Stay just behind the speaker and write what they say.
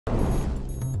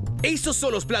Estos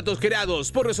son los platos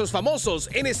creados por nuestros famosos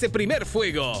en este primer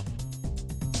fuego.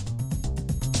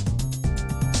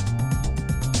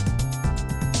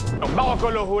 Vamos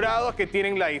con los jurados que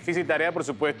tienen la difícil tarea, por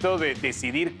supuesto, de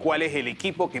decidir cuál es el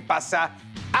equipo que pasa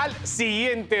al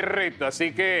siguiente reto.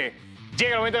 Así que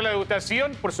llega el momento de la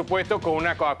degustación, por supuesto, con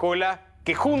una Coca-Cola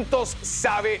que juntos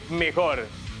sabe mejor.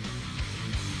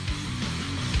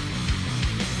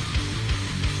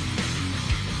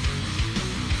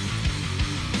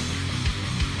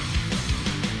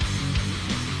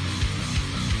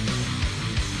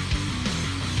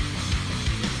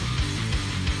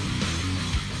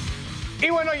 Y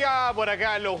bueno, ya por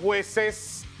acá los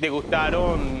jueces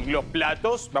degustaron los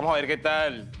platos. Vamos a ver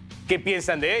qué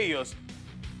piensan de ellos.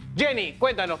 Jenny,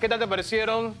 cuéntanos, ¿qué tal te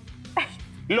parecieron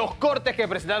los cortes que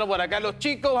presentaron por acá los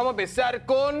chicos? Vamos a empezar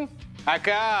con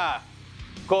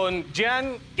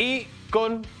Jan y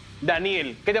con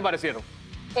Daniel. ¿Qué te parecieron?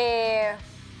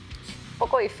 Un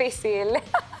poco difícil.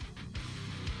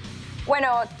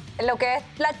 Bueno, lo que es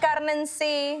la carne en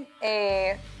sí,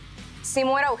 sí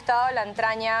me hubiera gustado la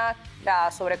entraña,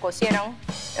 la sobrecocieron.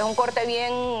 Es un corte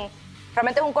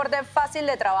realmente es un corte fácil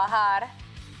de trabajar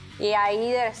y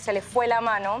ahí se le fue la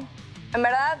mano. En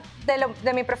verdad,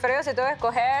 de mi preferido, si tengo que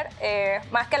escoger,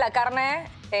 más que la carne,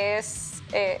 es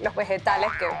los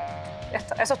vegetales, que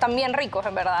esos están bien ricos,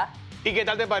 en verdad. ¿Y qué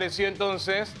tal te pareció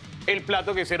entonces el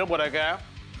plato que hicieron por acá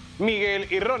Miguel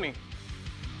y Rony?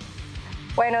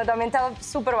 Bueno, también estaba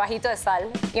súper bajito de sal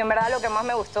y en verdad lo que más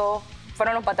me gustó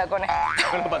fueron los patacones.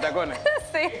 ¿Fueron los patacones?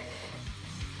 Sí.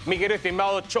 Mi querido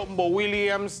estimado Chombo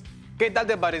Williams, ¿qué tal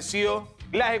te pareció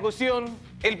la ejecución,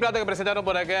 el plato que presentaron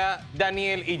por acá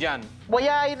Daniel y Jan? Voy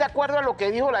a ir de acuerdo a lo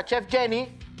que dijo la chef Jenny,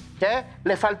 que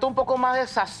le faltó un poco más de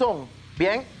sazón,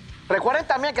 ¿bien? Recuerden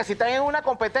también que si están en una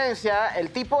competencia, el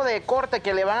tipo de corte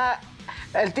que le van a...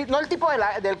 no el tipo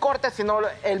del corte, sino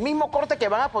el mismo corte que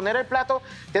van a poner el plato,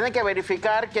 tienen que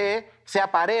verificar que sea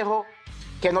parejo,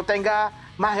 que no tenga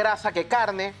más grasa que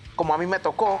carne, como a mí me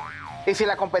tocó. Y si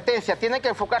la competencia tiene que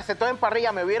enfocarse todo en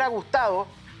parrilla, me hubiera gustado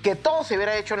que todo se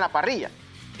hubiera hecho en la parrilla.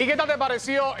 ¿Y qué tal te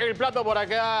pareció el plato por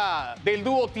acá del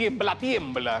dúo Tiembla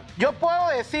Tiembla? Yo puedo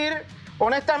decir,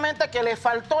 honestamente, que le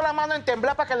faltó la mano en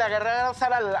temblar para que le agarraran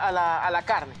sal a la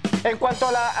carne. En cuanto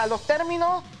a los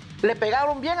términos, le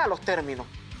pegaron bien a los términos.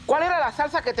 ¿Cuál era la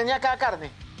salsa que tenía cada carne?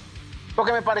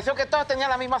 Porque me pareció que todas tenían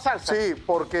la misma salsa. Sí,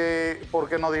 porque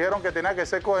nos dijeron que tenía que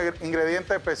ser con el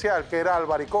ingrediente especial, que era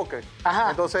albaricoque. Ajá.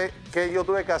 Entonces, ¿qué yo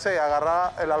tuve que hacer?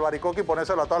 Agarrar el albaricoque y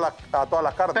ponérselo a todas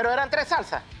las carnes. Pero eran 3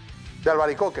 salsas. De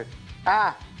albaricoque.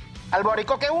 Ah,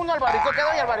 albaricoque 1, albaricoque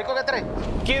 2 y albaricoque 3.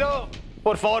 Quiero,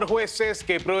 por favor, jueces,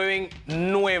 que prueben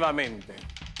nuevamente.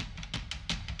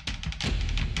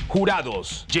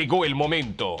 Jurados, llegó el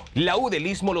momento. La U del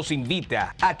Istmo los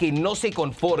invita a que no se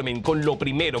conformen con lo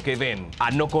primero que ven, a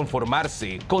no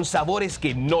conformarse con sabores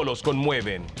que no los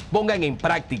conmueven. Pongan en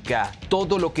práctica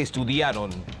todo lo que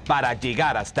estudiaron para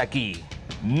llegar hasta aquí.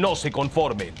 No se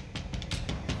conformen.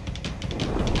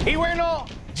 Y bueno,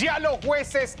 ya los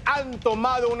jueces han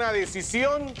tomado una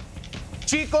decisión.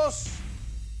 Chicos,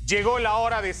 llegó la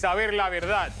hora de saber la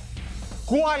verdad.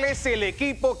 ¿Cuál es el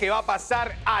equipo que va a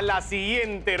pasar a la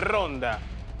siguiente ronda?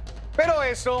 Pero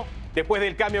eso después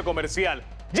del cambio comercial.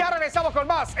 Ya regresamos con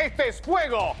más. Este es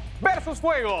Fuego versus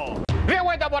Fuego. De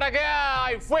vuelta por acá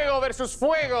hay Fuego versus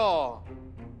Fuego.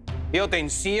 Veo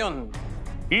tensión.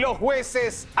 Los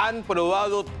jueces han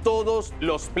probado todos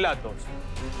los platos.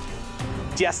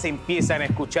 Ya se empiezan a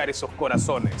escuchar esos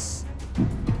corazones.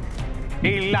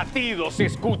 El latido se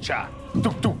escucha.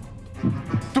 Tuk, tuk,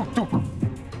 tuk, tuk.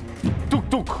 Tuk,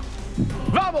 tuk.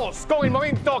 Vamos con el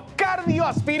momento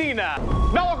cardioaspirina.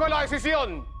 Vamos con la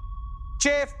decisión.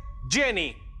 Chef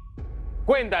Jenny,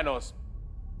 cuéntanos.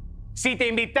 Si te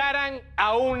invitaran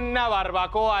a una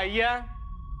barbacoa allá,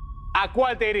 ¿a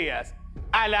cuál te irías?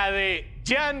 ¿A la de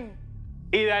Jan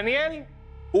y Daniel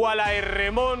o a la de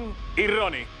Remon y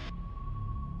Rony?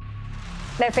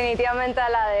 Definitivamente a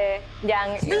la de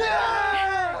Jan. ¡Bien!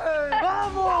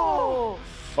 ¡Vamos!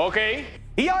 Ok.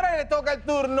 Y ahora le toca el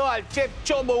turno al chef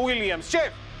Chombo Williams.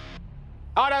 Chef,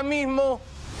 ahora mismo,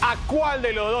 ¿a cuál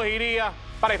de los dos iría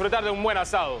para disfrutar de un buen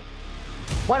asado?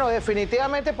 Bueno,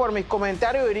 definitivamente por mis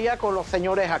comentarios iría con los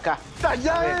señores acá.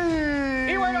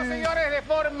 Y bueno, señores, de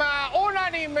forma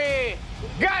unánime,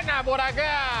 gana por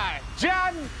acá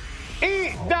Jan y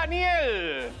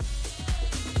Daniel.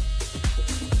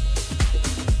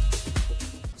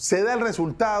 Se da el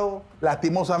resultado,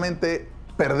 lastimosamente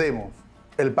perdemos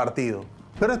el partido.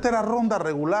 Pero esta era ronda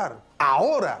regular.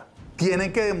 Ahora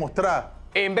tienen que demostrar.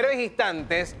 En breves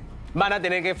instantes van a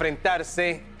tener que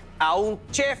enfrentarse a un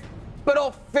chef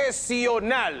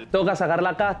profesional. Toca sacar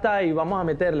la casta y vamos a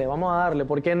meterle, vamos a darle,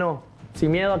 ¿por qué no?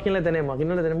 Sin miedo, ¿a quién le tenemos? Aquí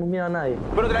no le tenemos miedo a nadie.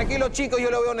 Pero tranquilo, chicos,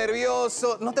 yo lo veo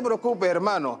nervioso. No te preocupes,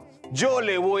 hermano. Yo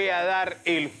le voy a dar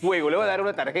el fuego. Le voy a dar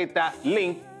una tarjeta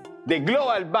Link de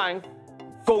Global Bank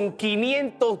con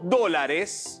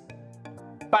 $500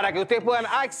 para que ustedes puedan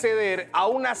acceder a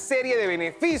una serie de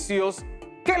beneficios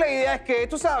que la idea es que,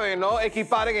 tú sabes, ¿no?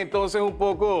 Equiparen entonces un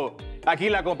poco aquí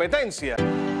la competencia.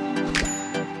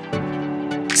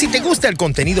 Si te gusta el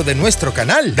contenido de nuestro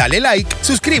canal, dale like,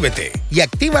 suscríbete y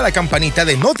activa la campanita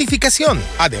de notificación.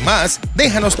 Además,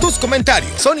 déjanos tus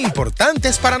comentarios, son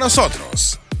importantes para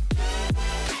nosotros.